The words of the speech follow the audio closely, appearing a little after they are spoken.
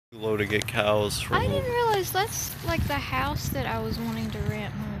Low to get cows from. I didn't realize that's like the house that I was wanting to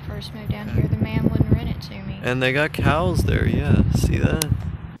rent when we first moved down here. The man wouldn't rent it to me. And they got cows there, yeah. See that?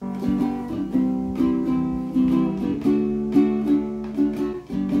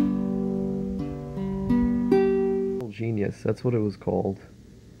 Genius, that's what it was called.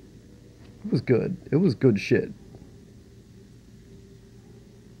 It was good. It was good shit.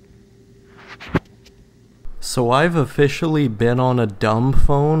 So I've officially been on a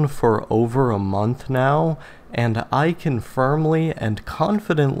Dumbphone for over a month now, and I can firmly and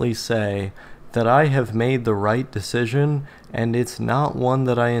confidently say that I have made the right decision, and it's not one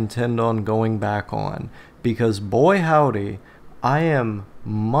that I intend on going back on, because boy howdy, I am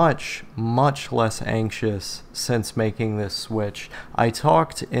much less anxious since making this switch. I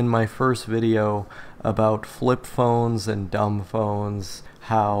talked in my first video about flip phones and dumb phones,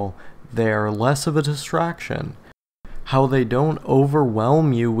 how they're less of a distraction, how they don't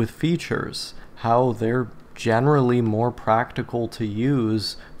overwhelm you with features, how they're generally more practical to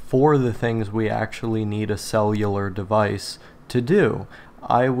use for the things we actually need a cellular device to do.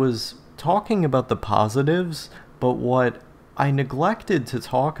 I was talking about the positives, but what I neglected to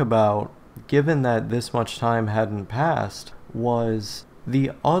talk about, given that this much time hadn't passed, was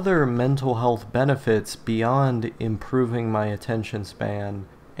the other mental health benefits beyond improving my attention span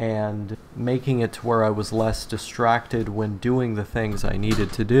and making it to where I was less distracted when doing the things I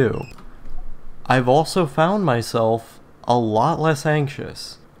needed to do. I've also found myself a lot less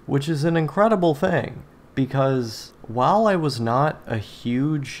anxious, which is an incredible thing, because while I was not a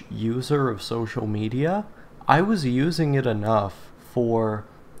huge user of social media, I was using it enough for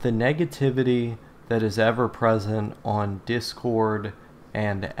the negativity that is ever present on Discord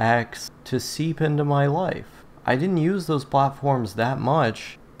and X to seep into my life. I didn't use those platforms that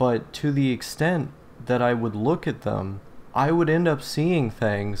much, but to the extent that I would look at them, I would end up seeing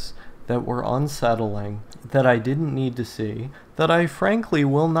things that were unsettling, that I didn't need to see, that I frankly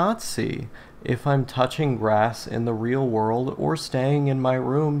will not see if I'm touching grass in the real world or staying in my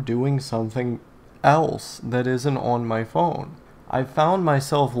room doing something else that isn't on my phone. I found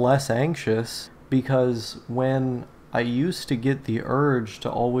myself less anxious because when I used to get the urge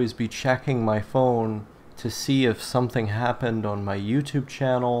to always be checking my phone to see if something happened on my YouTube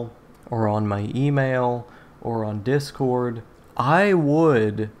channel or on my email or on Discord, I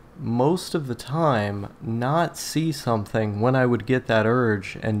would most of the time not see something when I would get that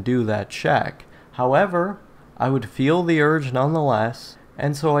urge and do that check. However, I would feel the urge nonetheless,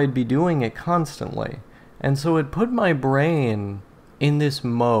 and so I'd be doing it constantly. And so it put my brain in this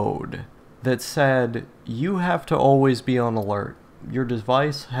mode that said, you have to always be on alert. Your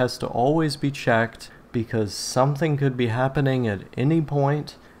device has to always be checked because something could be happening at any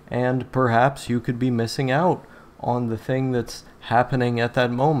point, and perhaps you could be missing out on the thing that's happening at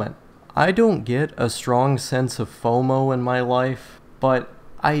that moment. I don't get a strong sense of FOMO in my life, but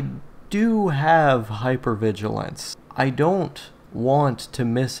I do have hypervigilance. I don't want to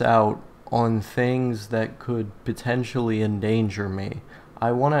miss out on things that could potentially endanger me.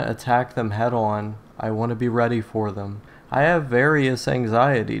 I want to attack them head on. I want to be ready for them. I have various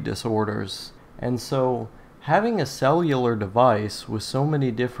anxiety disorders, and so having a cellular device with so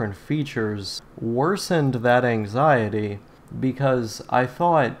many different features worsened that anxiety because I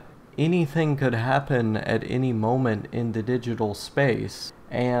thought anything could happen at any moment in the digital space,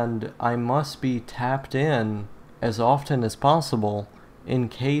 and I must be tapped in as often as possible in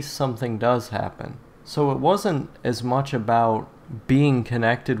case something does happen. So it wasn't as much about being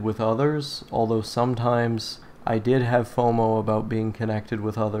connected with others, although sometimes I did have FOMO about being connected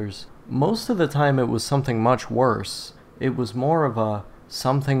with others. Most of the time it was something much worse. It was more of a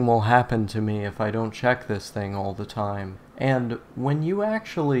something will happen to me if I don't check this thing all the time. And when you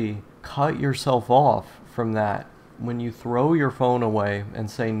actually cut yourself off from that, when you throw your phone away and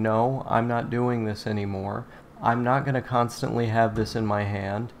say, no, I'm not doing this anymore, I'm not going to constantly have this in my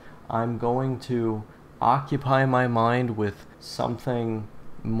hand, I'm going to occupy my mind with something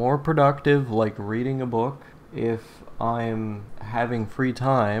more productive like reading a book. If I'm having free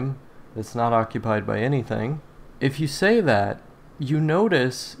time that's not occupied by anything, if you say that, you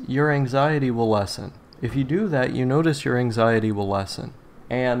notice your anxiety will lessen. If you do that, you notice your anxiety will lessen.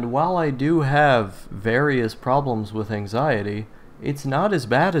 And while I do have various problems with anxiety, it's not as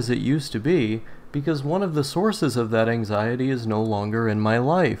bad as it used to be because one of the sources of that anxiety is no longer in my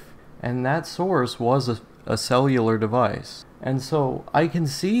life. And that source was a cellular device. And so I can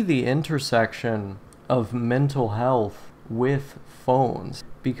see the intersection of mental health with phones.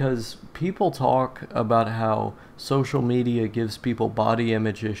 because people talk about how social media gives people body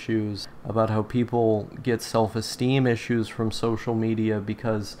image issues, about how people get self-esteem issues from social media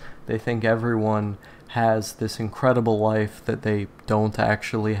because they think everyone has this incredible life that they don't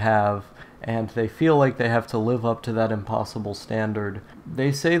actually have, and they feel like they have to live up to that impossible standard.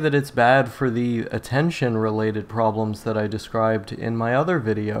 They say that it's bad for the attention-related problems that I described in my other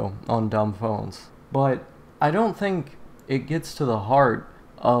video on dumb phones. But I don't think it gets to the heart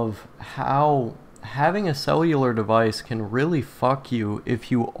of how having a cellular device can really fuck you if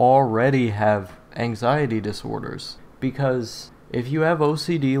you already have anxiety disorders. Because if you have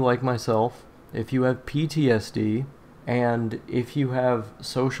OCD like myself, if you have PTSD, and if you have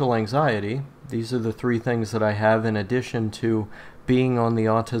social anxiety, these are the three things that I have in addition to being on the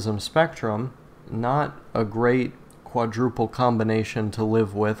autism spectrum. Not a great quadruple combination to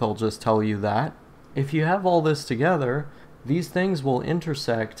live with, I'll just tell you that. If you have all this together, these things will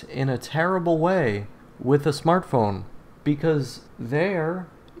intersect in a terrible way with a smartphone, because there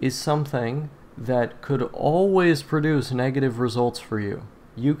is something that could always produce negative results for you.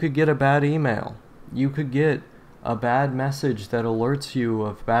 You could get a bad email. You could get a bad message that alerts you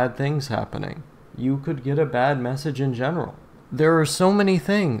of bad things happening. You could get a bad message in general. There are so many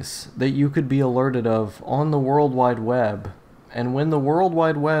things that you could be alerted of on the World Wide Web, and when the World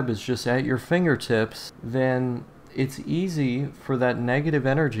Wide Web is just at your fingertips, then it's easy for that negative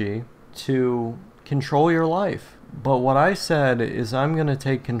energy to control your life. But what I said is I'm going to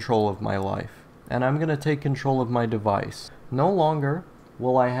take control of my life, and I'm going to take control of my device. No longer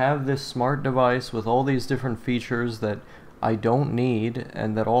will I have this smart device with all these different features that I don't need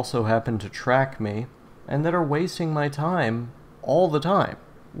and that also happen to track me and that are wasting my time all the time.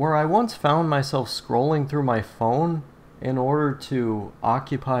 Where I once found myself scrolling through my phone in order to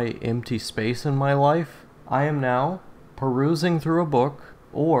occupy empty space in my life, I am now perusing through a book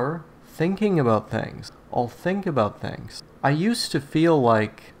or thinking about things. I'll think about things. I used to feel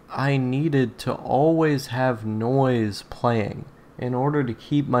like I needed to always have noise playing in order to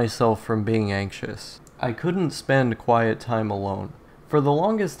keep myself from being anxious. I couldn't spend quiet time alone. For the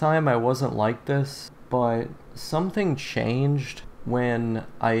longest time I wasn't like this, but something changed when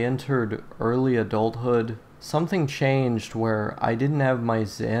I entered early adulthood. Something changed where I didn't have my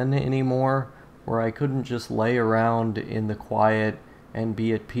zen anymore, where I couldn't just lay around in the quiet and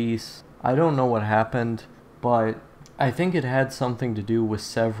be at peace. I don't know what happened, but I think it had something to do with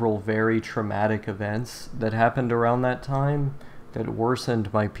several very traumatic events that happened around that time that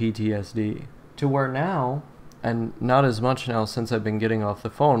worsened my PTSD. To where now, and not as much now since I've been getting off the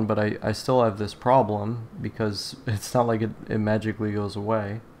phone, but I still have this problem because it's not like it magically goes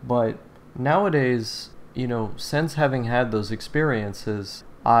away. But nowadays, you know, since having had those experiences,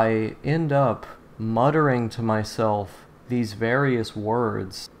 I end up muttering to myself these various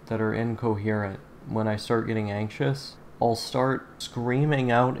words that are incoherent. When I start getting anxious, I'll start screaming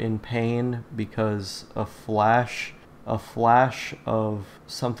out in pain because a flash of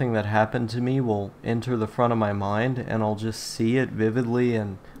something that happened to me will enter the front of my mind, and I'll just see it vividly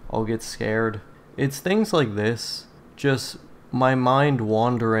and I'll get scared. It's things like this, just my mind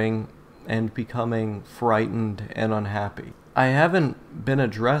wandering and becoming frightened and unhappy. I haven't been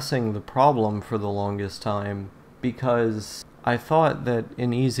addressing the problem for the longest time because I thought that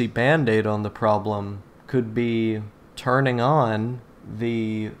an easy band-aid on the problem could be turning on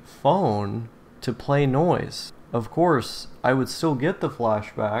the phone to play noise. Of course, I would still get the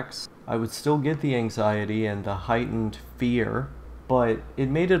flashbacks, I would still get the anxiety and the heightened fear, but it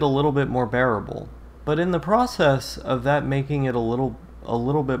made it a little bit more bearable. But in the process of that making it a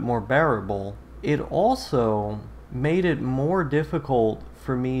little bit more bearable, it also made it more difficult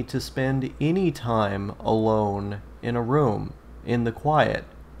for me to spend any time alone in a room, in the quiet.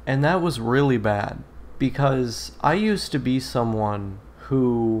 And that was really bad, because I used to be someone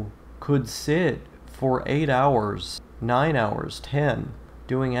who could sit for 8 hours, 9 hours, 10,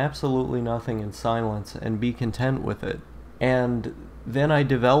 doing absolutely nothing in silence and be content with it. And then I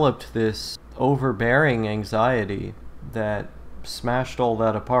developed this overbearing anxiety that smashed all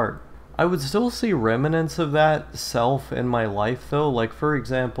that apart. I would still see remnants of that self in my life though. Like, for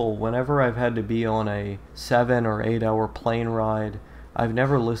example, whenever I've had to be on a 7 or 8 hour plane ride, I've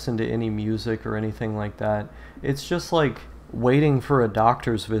never listened to any music or anything like that. It's just like waiting for a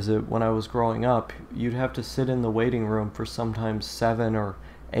doctor's visit. When I was growing up, you'd have to sit in the waiting room for sometimes 7 or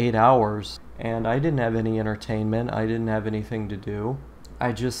 8 hours, and I didn't have any entertainment. I didn't have anything to do.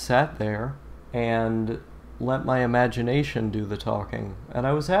 I just sat there and let my imagination do the talking, and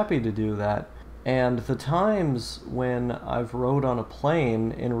I was happy to do that. And the times when I've rode on a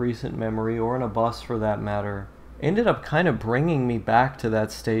plane in recent memory, or in a bus for that matter, ended up kind of bringing me back to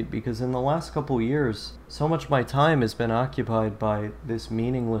that state, because in the last couple years, so much of my time has been occupied by this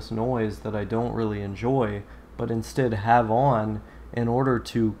meaningless noise that I don't really enjoy, but instead have on in order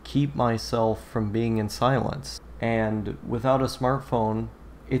to keep myself from being in silence. And without a smartphone,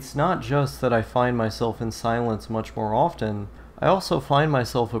 it's not just that I find myself in silence much more often, I also find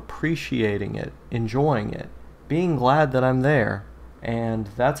myself appreciating it, enjoying it, being glad that I'm there. And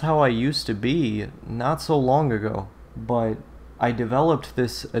that's how I used to be not so long ago. But I developed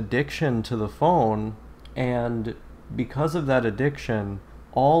this addiction to the phone, and because of that addiction,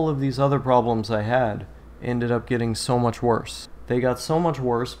 all of these other problems I had ended up getting so much worse. They got so much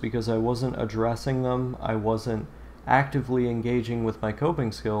worse because I wasn't addressing them, I wasn't actively engaging with my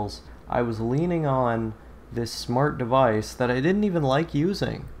coping skills, I was leaning on this smart device that I didn't even like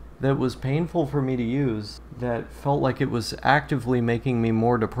using, that was painful for me to use, that felt like it was actively making me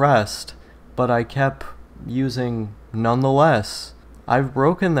more depressed, but I kept using nonetheless. I've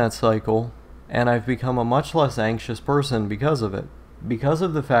broken that cycle, and I've become a much less anxious person because of it. Because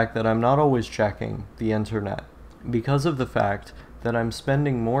of the fact that I'm not always checking the internet. Because of the fact that I'm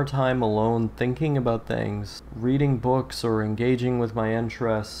spending more time alone thinking about things, reading books or engaging with my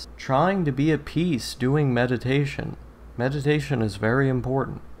interests, trying to be at peace doing meditation. Meditation is very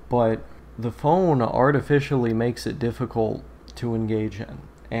important. But the phone artificially makes it difficult to engage in.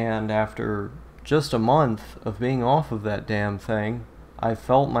 And after just a month of being off of that damn thing, I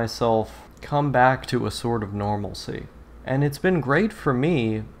felt myself come back to a sort of normalcy. And it's been great for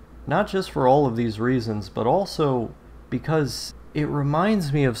me, not just for all of these reasons, but also because it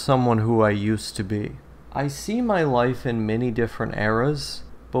reminds me of someone who I used to be. I see my life in many different eras,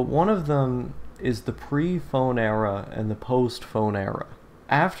 but one of them is the pre-phone era and the post-phone era.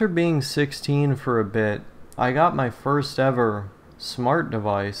 After being 16 for a bit, I got my first ever smart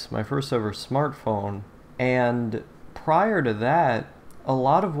device, my first ever smartphone, and prior to that, a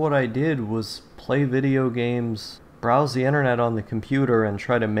lot of what I did was play video games, browse the internet on the computer and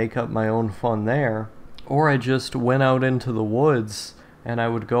try to make up my own fun there, or I just went out into the woods and I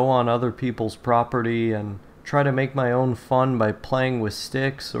would go on other people's property and try to make my own fun by playing with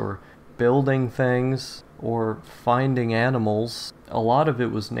sticks or building things or finding animals. A lot of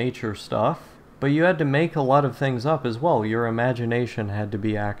it was nature stuff, but you had to make a lot of things up as well. Your imagination had to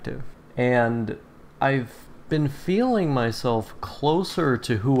be active. And I've been feeling myself closer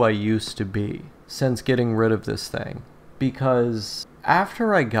to who I used to be since getting rid of this thing. Because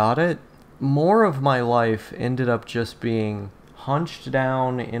after I got it, more of my life ended up just being hunched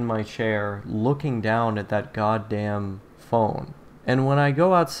down in my chair, looking down at that goddamn phone. And when I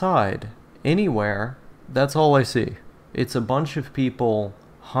go outside, anywhere, that's all I see. It's a bunch of people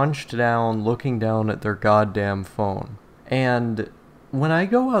hunched down, looking down at their goddamn phone. And when I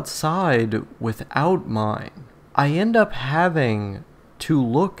go outside without mine, I end up having to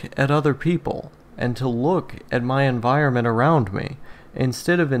look at other people and to look at my environment around me,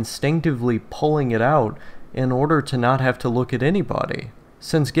 instead of instinctively pulling it out in order to not have to look at anybody.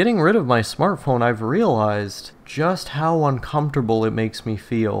 Since getting rid of my smartphone, I've realized just how uncomfortable it makes me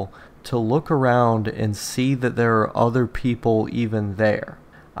feel to look around and see that there are other people even there.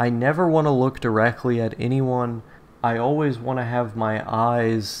 I never want to look directly at anyone. I always want to have my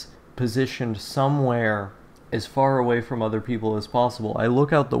eyes positioned somewhere as far away from other people as possible. I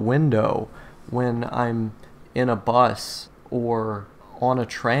look out the window when I'm in a bus or on a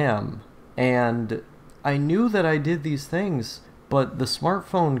tram, and I knew that I did these things, but the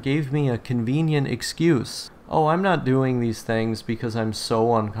smartphone gave me a convenient excuse. Oh, I'm not doing these things because I'm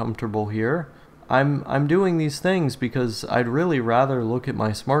so uncomfortable here. I'm doing these things because I'd really rather look at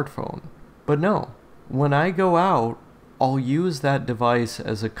my smartphone. But no, when I go out, I'll use that device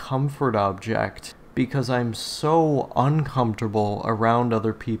as a comfort object because I'm so uncomfortable around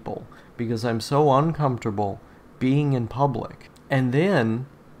other people, because I'm so uncomfortable being in public. And then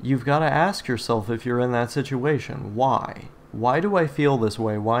you've got to ask yourself, if you're in that situation, why? Why do I feel this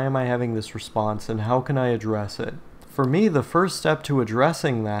way? Why am I having this response, and how can I address it? For me, the first step to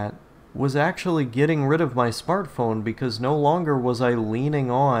addressing that was actually getting rid of my smartphone, because no longer was I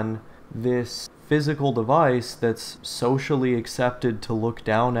leaning on this physical device that's socially accepted to look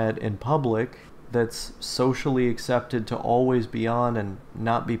down at in public, that's socially accepted to always be on and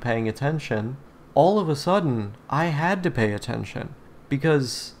not be paying attention. All of a sudden, I had to pay attention,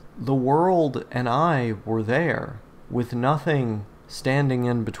 because the world and I were there, with nothing standing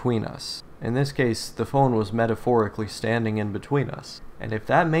in between us. In this case, the phone was metaphorically standing in between us. And if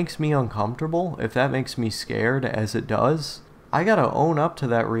that makes me uncomfortable, if that makes me scared, as it does, I gotta own up to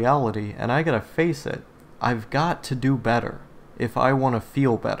that reality, and I gotta face it. I've got to do better if I want to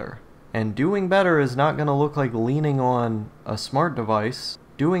feel better. And doing better is not going to look like leaning on a smart device.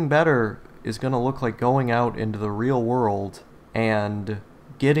 Doing better is going to look like going out into the real world and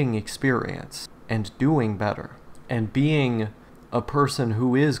getting experience and doing better and being a person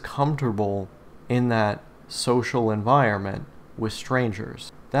who is comfortable in that social environment with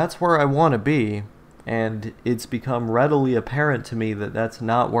strangers. That's where I want to be, and it's become readily apparent to me that that's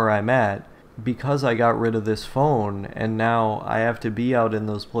not where I'm at because I got rid of this phone, and now I have to be out in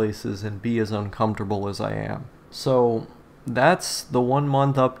those places and be as uncomfortable as I am. So that's the 1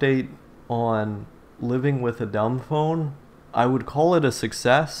 month update on living with a dumb phone. I would call it a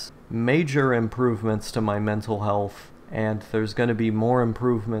success. Major improvements to my mental health, and there's going to be more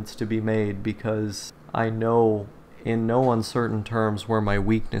improvements to be made because I know in no uncertain terms where my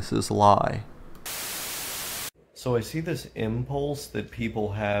weaknesses lie. So I see this impulse that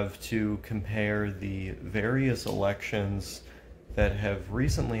people have to compare the various elections that have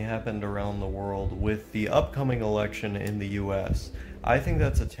recently happened around the world with the upcoming election in the US. I think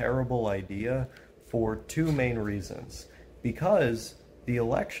that's a terrible idea for two main reasons. Because the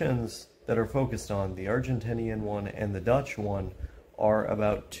elections that are focused on, the Argentinian one and the Dutch one, are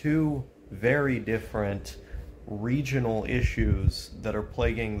about two very different regional issues that are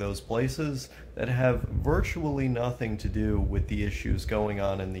plaguing those places that have virtually nothing to do with the issues going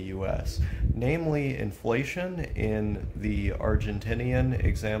on in the US. Namely, inflation. In the Argentinian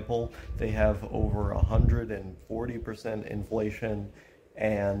example, they have over 140% inflation,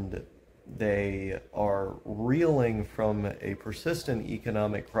 and they are reeling from a persistent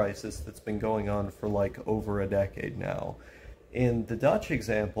economic crisis that's been going on for like over a decade now. In the Dutch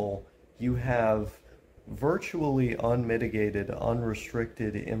example, you have virtually unmitigated,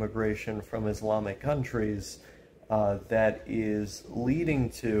 unrestricted immigration from Islamic countries that is leading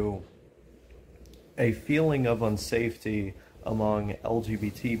to a feeling of unsafety among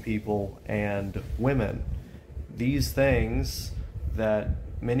LGBT people and women. These things that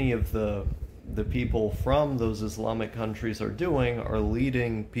many of the people from those Islamic countries are doing are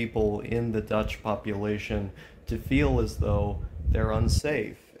leading people in the Dutch population to feel as though they're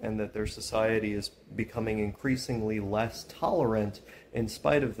unsafe and that their society is becoming increasingly less tolerant in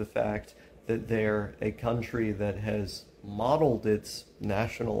spite of the fact that they're a country that has modeled its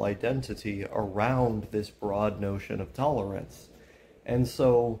national identity around this broad notion of tolerance. And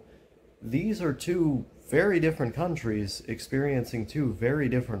so these are two very different countries experiencing two very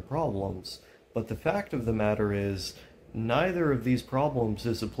different problems, but the fact of the matter is neither of these problems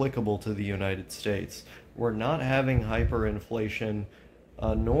is applicable to the United States. We're not having hyperinflation,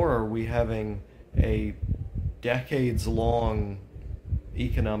 nor are we having a decades-long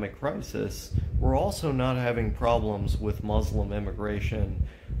economic crisis. We're also not having problems with Muslim immigration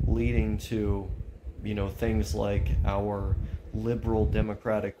leading to, things like our liberal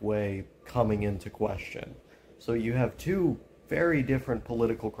democratic way coming into question. So you have two very different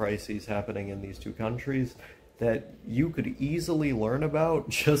political crises happening in these two countries that you could easily learn about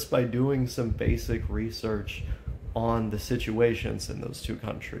just by doing some basic research on the situations in those two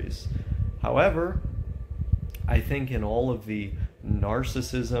countries. However, I think in all of the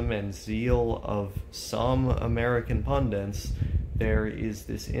narcissism and zeal of some American pundits, there is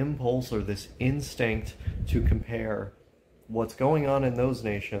this impulse or this instinct to compare what's going on in those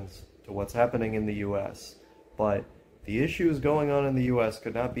nations to what's happening in the US. But the issues going on in the US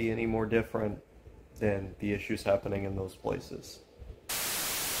could not be any more different than the issues happening in those places.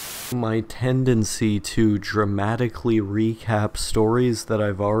 My tendency to dramatically recap stories that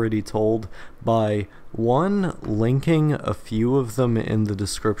I've already told by, one, linking a few of them in the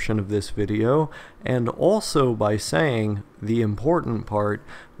description of this video, and also by saying the important part,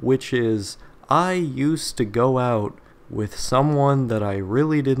 which is I used to go out with someone that I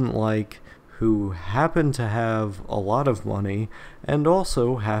really didn't like, who happened to have a lot of money, and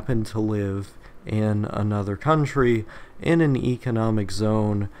also happened to live in another country, in an economic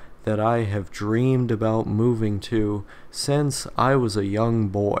zone that I have dreamed about moving to since I was a young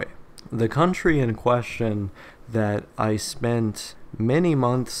boy. The country in question that I spent many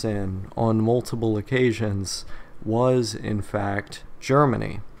months in on multiple occasions was, in fact,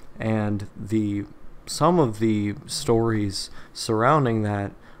 Germany, and some of the stories surrounding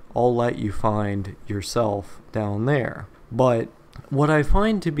that I'll let you find yourself down there. But what I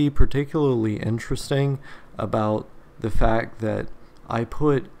find to be particularly interesting about the fact that I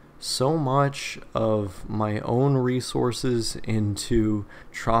put so much of my own resources into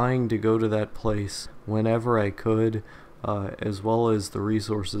trying to go to that place whenever I could, as well as the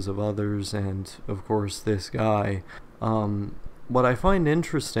resources of others and, of course, this guy. What I find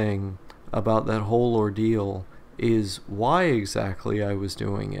interesting about that whole ordeal is why exactly I was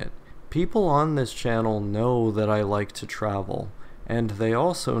doing it. People on this channel know that I like to travel, and they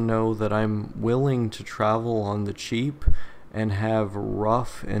also know that I'm willing to travel on the cheap and have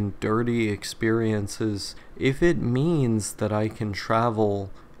rough and dirty experiences if it means that I can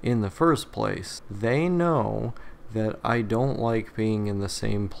travel in the first place. They know that I don't like being in the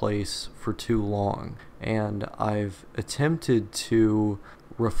same place for too long, and I've attempted to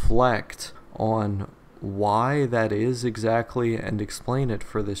reflect on why that is exactly and explain it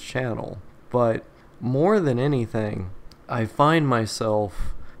for this channel. But more than anything, I find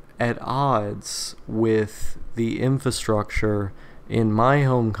myself at odds with the infrastructure in my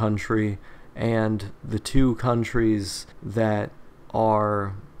home country and the two countries that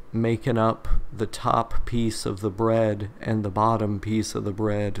are making up the top piece of the bread and the bottom piece of the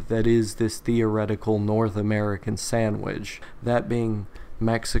bread that is this theoretical North American sandwich, that being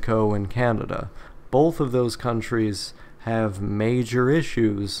Mexico and Canada. Both of those countries have major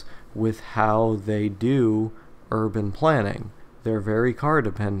issues with how they do urban planning. They're very car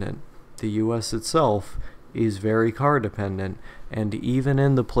dependent. The US itself is very car dependent, and even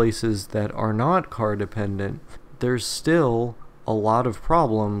in the places that are not car dependent, there's still a lot of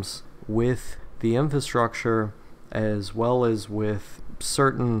problems with the infrastructure as well as with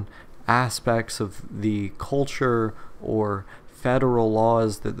certain aspects of the culture or federal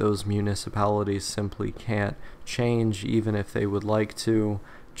laws that those municipalities simply can't change even if they would like to.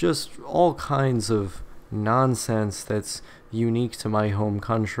 Just all kinds of nonsense that's unique to my home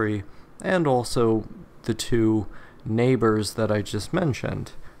country and also the two neighbors that I just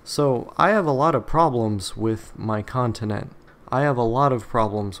mentioned. So I have a lot of problems with my continent.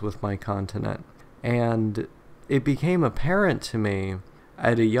 And it became apparent to me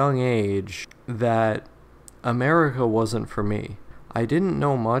at a young age that America wasn't for me. I didn't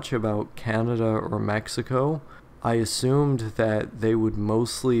know much about Canada or Mexico. I assumed that they would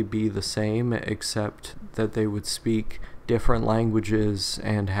mostly be the same, except that they would speak different languages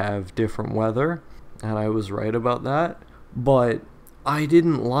and have different weather, and I was right about that. But I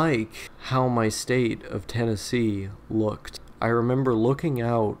didn't like how my state of Tennessee looked. I remember looking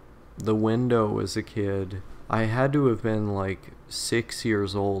out the window as a kid. I had to have been like 6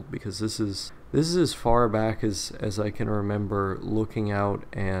 years old, because this is as far back as I can remember looking out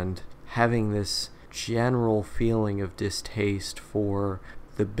and having this general feeling of distaste for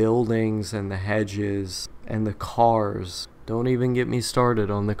the buildings and the hedges and the cars. Don't even get me started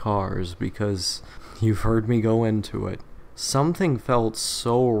on the cars, because you've heard me go into it. Something felt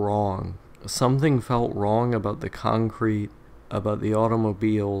so wrong. Something felt wrong about the concrete, about the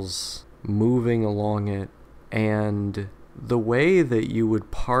automobiles moving along it, and the way that you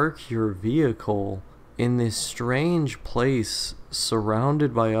would park your vehicle in this strange place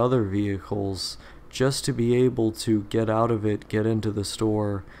surrounded by other vehicles just to be able to get out of it, get into the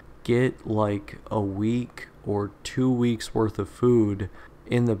store, get like a week or 2 weeks worth of food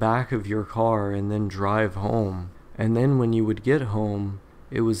in the back of your car and then drive home. And then when you would get home,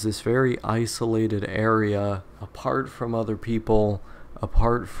 it was this very isolated area, apart from other people,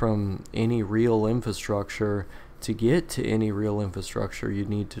 apart from any real infrastructure. To get to any real infrastructure, you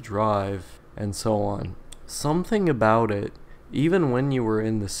need to drive, and so on. Something about it, even when you were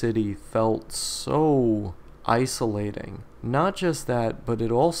in the city, felt so isolating. Not just that, but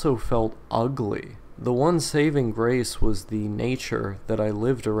it also felt ugly. The one saving grace was the nature that I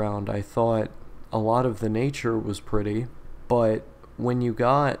lived around. I thought a lot of the nature was pretty, but when you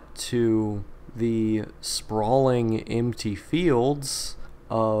got to the sprawling empty fields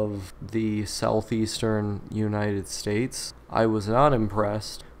of the southeastern United States, I was not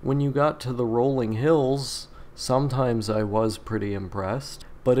impressed. When you got to the rolling hills, sometimes I was pretty impressed,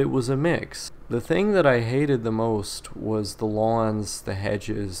 but it was a mix. The thing that I hated the most was the lawns, the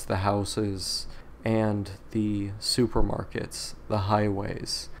hedges, the houses, and the supermarkets, the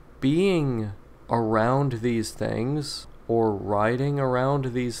highways. Being around these things, or riding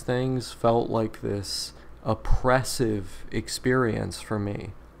around these things, felt like this oppressive experience for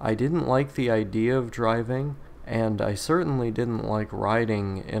me. I didn't like the idea of driving, and I certainly didn't like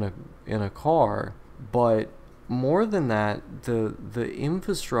riding in a car, but more than that, the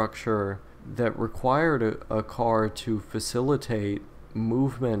infrastructure that required a car to facilitate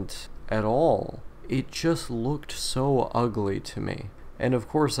movement at all, it just looked so ugly to me. And of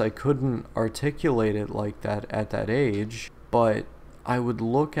course I couldn't articulate it like that at that age, but I would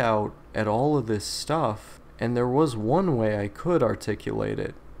look out at all of this stuff, and there was one way I could articulate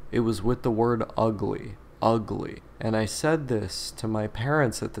it. It was with the word ugly. Ugly. And I said this to my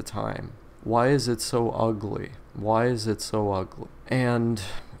parents at the time. Why is it so ugly? Why is it so ugly? And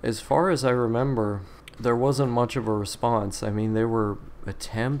as far as I remember, there wasn't much of a response. I mean, they were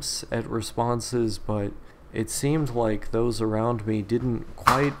attempts at responses, but it seemed like those around me didn't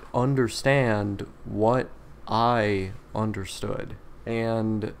quite understand what I understood.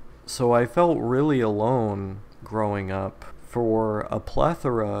 And so I felt really alone growing up for a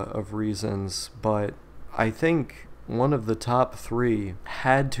plethora of reasons, but I think one of the top three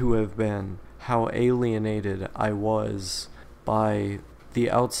had to have been how alienated I was by the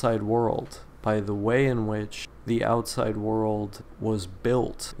outside world, by the way in which the outside world was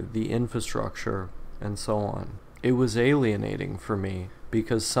built, the infrastructure, and so on. It was alienating for me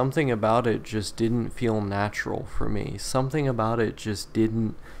because something about it just didn't feel natural for me. Something about it just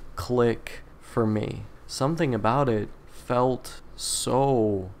didn't click for me. Something about it felt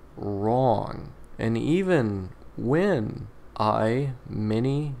so wrong. And even when I,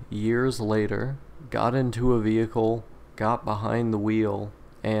 many years later, got into a vehicle, got behind the wheel,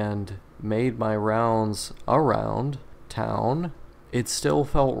 and made my rounds around town, it still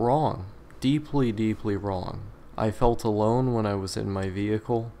felt wrong. Deeply, deeply wrong. I felt alone when I was in my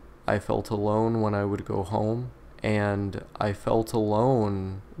vehicle. I felt alone when I would go home. And I felt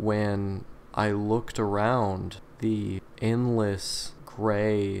alone when I looked around the endless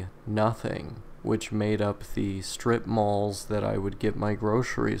gray nothing which made up the strip malls that I would get my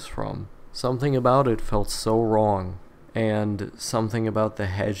groceries from. Something about it felt so wrong. And something about the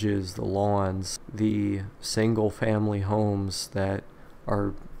hedges, the lawns, the single-family homes that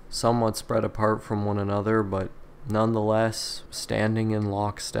are somewhat spread apart from one another, but nonetheless standing in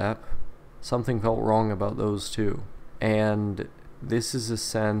lockstep. Something felt wrong about those too. And this is a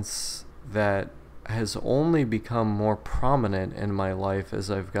sense that has only become more prominent in my life as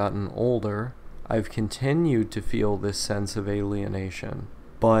I've gotten older. I've continued to feel this sense of alienation,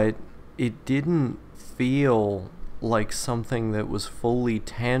 but it didn't feel like something that was fully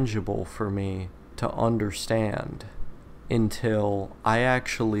tangible for me to understand until I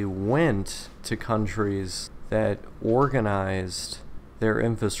actually went to countries that organized their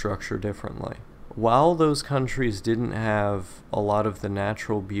infrastructure differently. While those countries didn't have a lot of the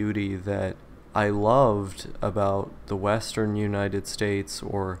natural beauty that I loved about the Western United States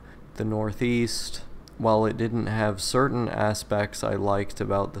or the Northeast, while it didn't have certain aspects I liked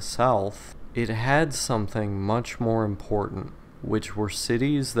about the South, it had something much more important, which were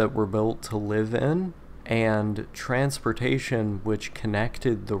cities that were built to live in and transportation which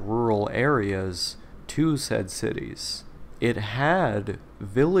connected the rural areas to said cities. It had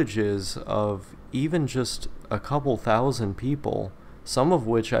villages of even just a couple thousand people, some of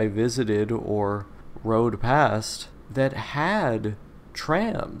which I visited or rode past, that had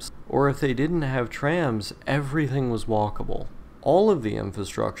trams. Or if they didn't have trams, everything was walkable. All of the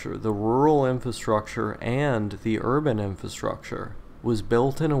infrastructure, the rural infrastructure and the urban infrastructure, was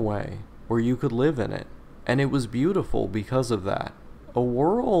built in a way where you could live in it. And it was beautiful because of that. A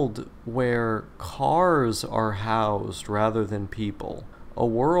world where cars are housed rather than people. A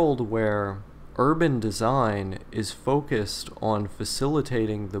world where urban design is focused on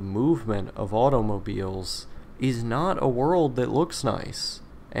facilitating the movement of automobiles is not a world that looks nice.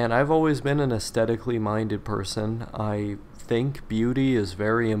 And I've always been an aesthetically minded person. I think beauty is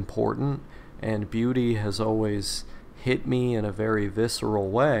very important, and beauty has always hit me in a very visceral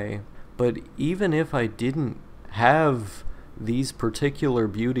way. But even if I didn't have these particular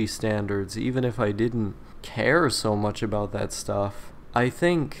beauty standards, even if I didn't care so much about that stuff, I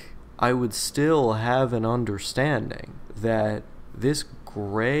think I would still have an understanding that this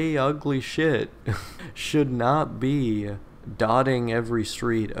gray, ugly shit should not be dotting every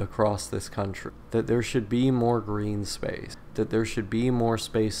street across this country. That there should be more green space. That there should be more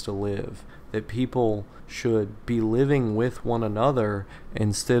space to live. That people should be living with one another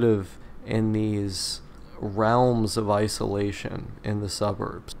instead of in these realms of isolation in the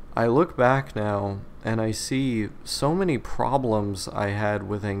suburbs. I look back now and I see so many problems I had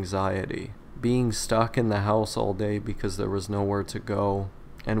with anxiety. Being stuck in the house all day because there was nowhere to go.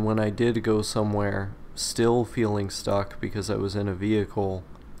 And when I did go somewhere, still feeling stuck because I was in a vehicle.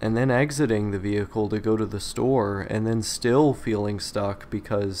 And then exiting the vehicle to go to the store and then still feeling stuck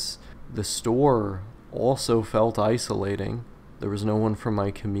because the store also felt isolating. There was no one from my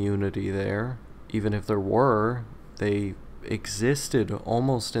community there. Even if there were, they existed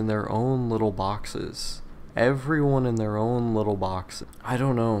almost in their own little boxes. Everyone in their own little boxes. I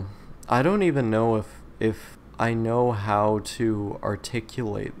don't know. I don't even know if I know how to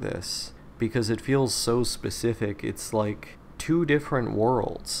articulate this, because it feels so specific. It's like two different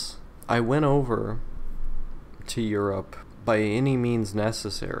worlds. I went over to Europe by any means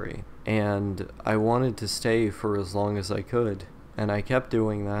necessary, and I wanted to stay for as long as I could, and I kept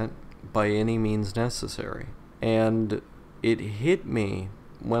doing that by any means necessary. And it hit me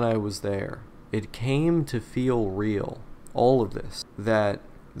when I was there. It came to feel real, all of this, that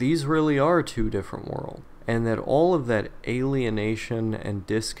these really are two different worlds, and that all of that alienation and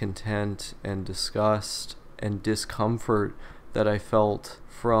discontent and disgust and discomfort that I felt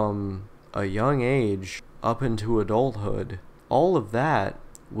from a young age up into adulthood, all of that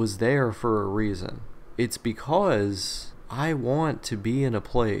was there for a reason. It's because I want to be in a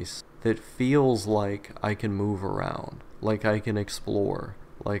place that feels like I can move around, like I can explore,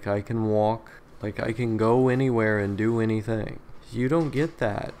 like I can walk, like I can go anywhere and do anything. You don't get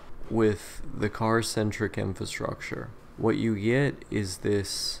that with the car-centric infrastructure. What you get is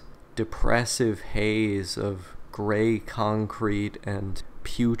this depressive haze of gray concrete and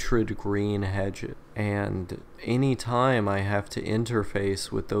putrid green hedges. And any time I have to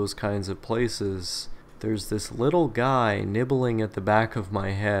interface with those kinds of places, there's this little guy nibbling at the back of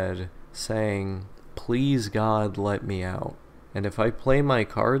my head saying, "Please God, let me out." And if I play my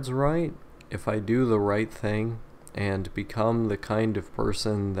cards right, if I do the right thing and become the kind of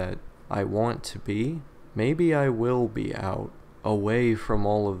person that I want to be, maybe I will be out, away from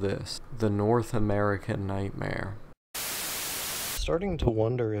all of this, the North American nightmare. Starting to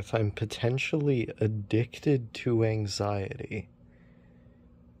wonder if I'm potentially addicted to anxiety.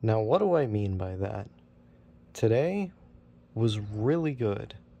 Now, what do I mean by that? Today was really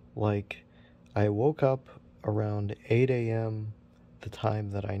good. Like, I woke up around 8 a.m., the time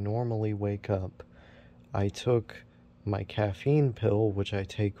that I normally wake up. I took my caffeine pill, which I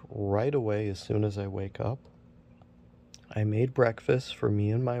take right away as soon as I wake up. I made breakfast for me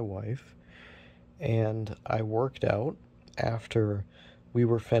and my wife, and I worked out after we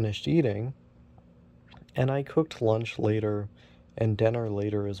were finished eating, and I cooked lunch later and dinner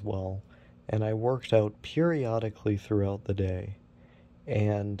later as well, and I worked out periodically throughout the day,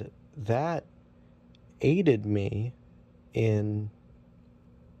 and that aided me in...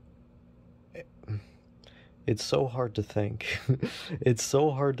 It's so hard to think. It's so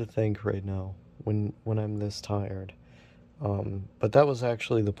hard to think right now when I'm this tired. But that was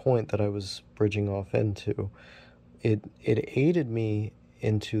actually the point that I was bridging off into. It aided me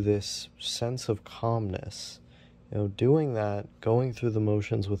into this sense of calmness. You know, doing that, going through the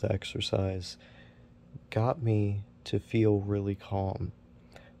motions with exercise, got me to feel really calm,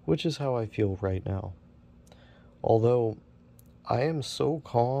 which is how I feel right now. Although I am so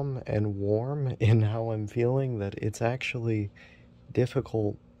calm and warm in how I'm feeling that it's actually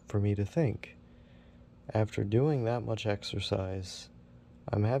difficult for me to think. After doing that much exercise,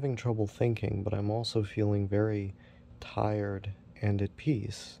 I'm having trouble thinking, but I'm also feeling very tired and at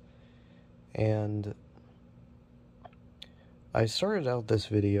peace. And I started out this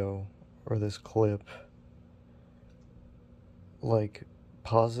video, or this clip, like,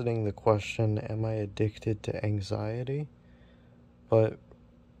 positing the question, am I addicted to anxiety?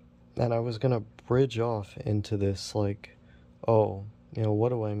 And I was gonna bridge off into this, like, oh, you know, what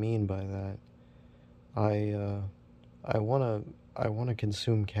do I mean by that? I wanna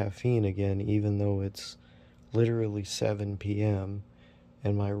consume caffeine again, even though it's literally 7 p.m.,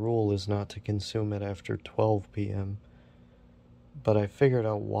 and my rule is not to consume it after 12 p.m., but I figured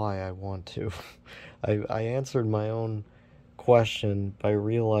out why I want to. I answered my own question by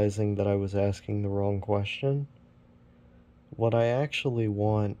realizing that I was asking the wrong question. What I actually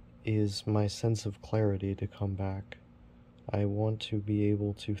want is my sense of clarity to come back. I want to be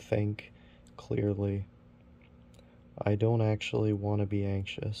able to think clearly. I don't actually want to be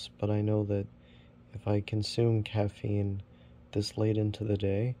anxious, but I know that if I consume caffeine this late into the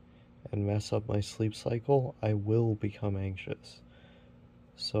day and mess up my sleep cycle, I will become anxious.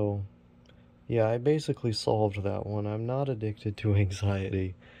 So, yeah, I basically solved that one. I'm not addicted to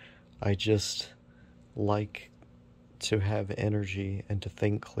anxiety. I just like to have energy and to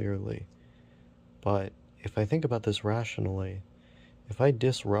think clearly. But if I think about this rationally, if I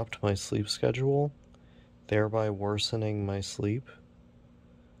disrupt my sleep schedule, thereby worsening my sleep,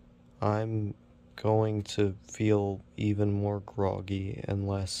 I'm going to feel even more groggy and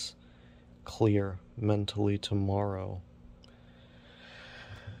less clear mentally tomorrow.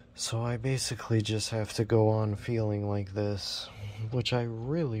 So I basically just have to go on feeling like this, which I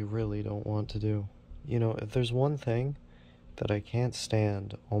really, really don't want to do. You know, if there's one thing that I can't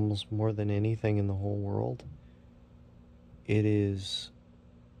stand almost more than anything in the whole world, it is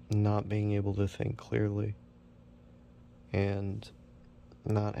not being able to think clearly and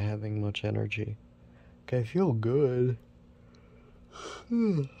not having much energy. I feel good.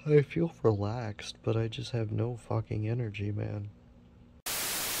 I feel relaxed, but I just have no fucking energy, man.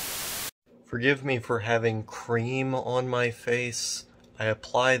 Forgive me for having cream on my face. I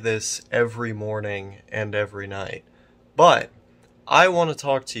apply this every morning and every night. But I want to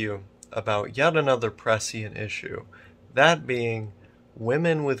talk to you about yet another prescient issue, that being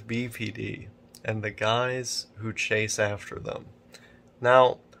women with BPD and the guys who chase after them.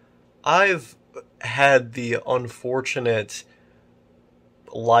 Now, I've had the unfortunate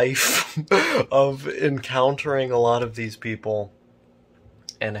life of encountering a lot of these people,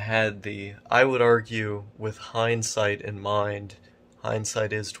 and had the, I would argue, with hindsight in mind,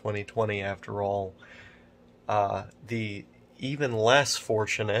 hindsight is 20/20 after all, the even less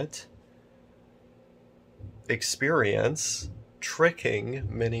fortunate experience tricking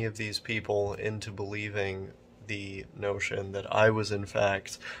many of these people into believing the notion that I was in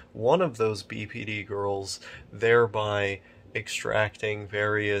fact one of those BPD girls, thereby extracting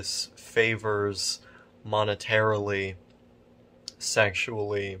various favors monetarily,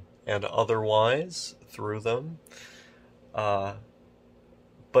 sexually, and otherwise through them. But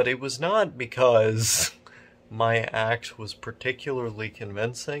it was not because my act was particularly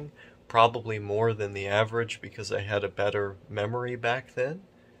convincing, probably more than the average because I had a better memory back then,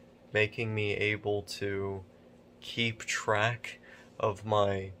 making me able to keep track of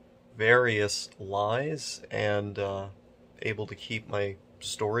my various lies and able to keep my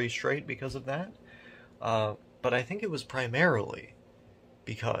story straight because of that. But I think it was primarily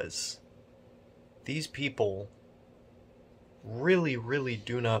because these people really, really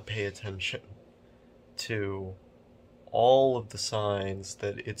do not pay attention to all of the signs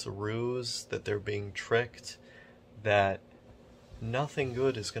that it's a ruse, that they're being tricked, that nothing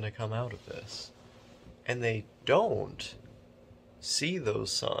good is going to come out of this. And they don't see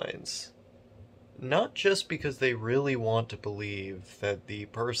those signs. Not just because they really want to believe that the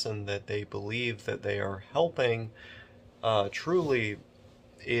person that they believe that they are helping truly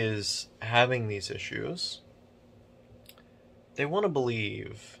is having these issues. They want to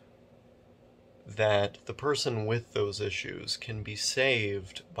believe that the person with those issues can be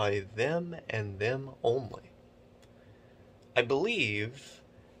saved by them and them only. I believe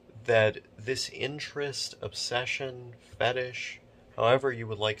that this interest, obsession, fetish, however you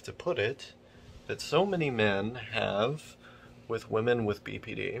would like to put it, that so many men have with women with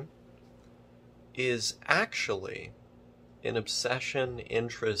BPD is actually an obsession,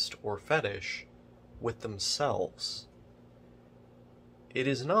 interest, or fetish with themselves. It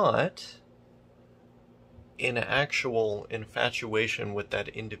is not an actual infatuation with that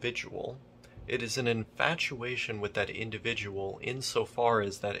individual. It is an infatuation with that individual insofar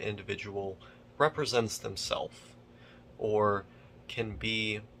as that individual represents themselves, or can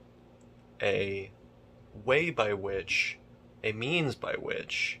be a way by which, a means by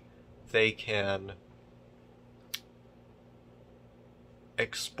which they can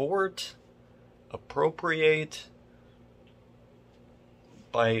export, appropriate,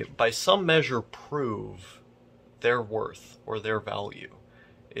 by some measure prove their worth or their value.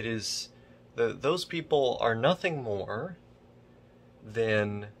 It is, those people are nothing more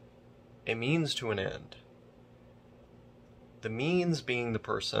than a means to an end. The means being the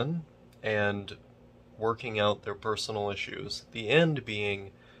person and working out their personal issues, the end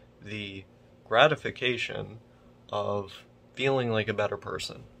being the gratification of feeling like a better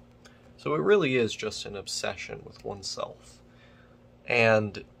person. So it really is just an obsession with oneself.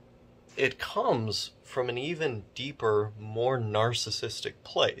 And it comes from an even deeper, more narcissistic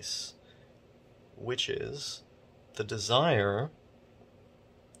place, which is the desire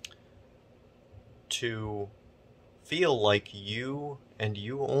to feel like you and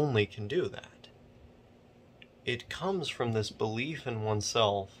you only can do that. It comes from this belief in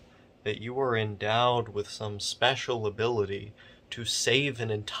oneself that you are endowed with some special ability to save an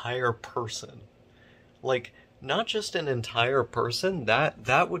entire person. Like, not just an entire person,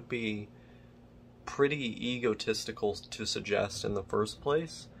 that would be pretty egotistical to suggest in the first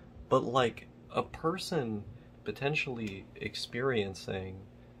place, but like a person potentially experiencing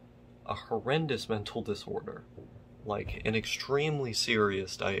a horrendous mental disorder, like an extremely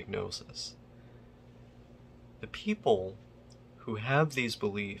serious diagnosis. The people who have these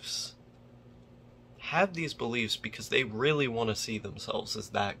beliefs because they really want to see themselves as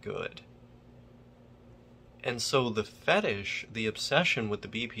that good. And so the fetish, the obsession with the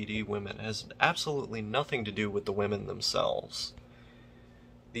BPD women has absolutely nothing to do with the women themselves.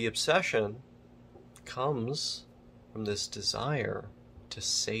 The obsession comes from this desire to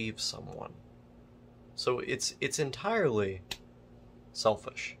save someone. So it's entirely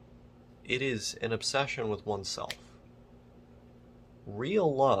selfish. It is an obsession with oneself.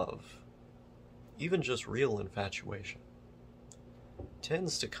 Real love, even just real infatuation,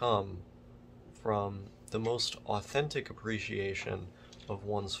 tends to come from the most authentic appreciation of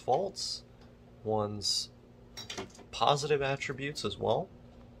one's faults, one's positive attributes as well,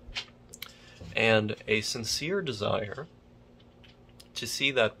 and a sincere desire to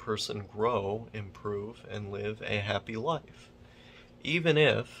see that person grow, improve, and live a happy life, even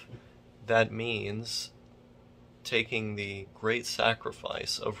if that means taking the great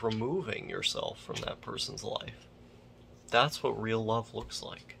sacrifice of removing yourself from that person's life. That's what real love looks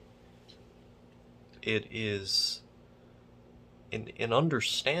like. It is an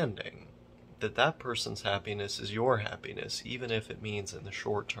understanding that that person's happiness is your happiness, even if it means in the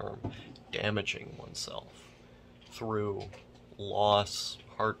short term damaging oneself through loss,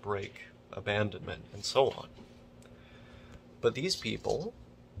 heartbreak, abandonment, and so on. But these people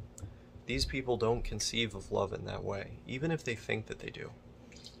don't conceive of love in that way, even if they think that they do.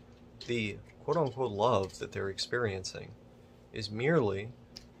 The quote-unquote love that they're experiencing is merely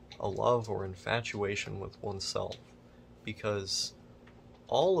a love or infatuation with oneself, because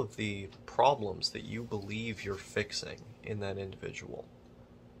all of the problems that you believe you're fixing in that individual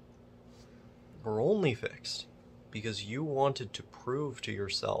were only fixed because you wanted to prove to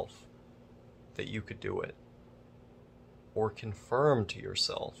yourself that you could do it, or confirm to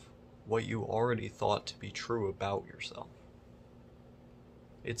yourself what you already thought to be true about yourself.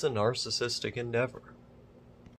 It's a narcissistic endeavor.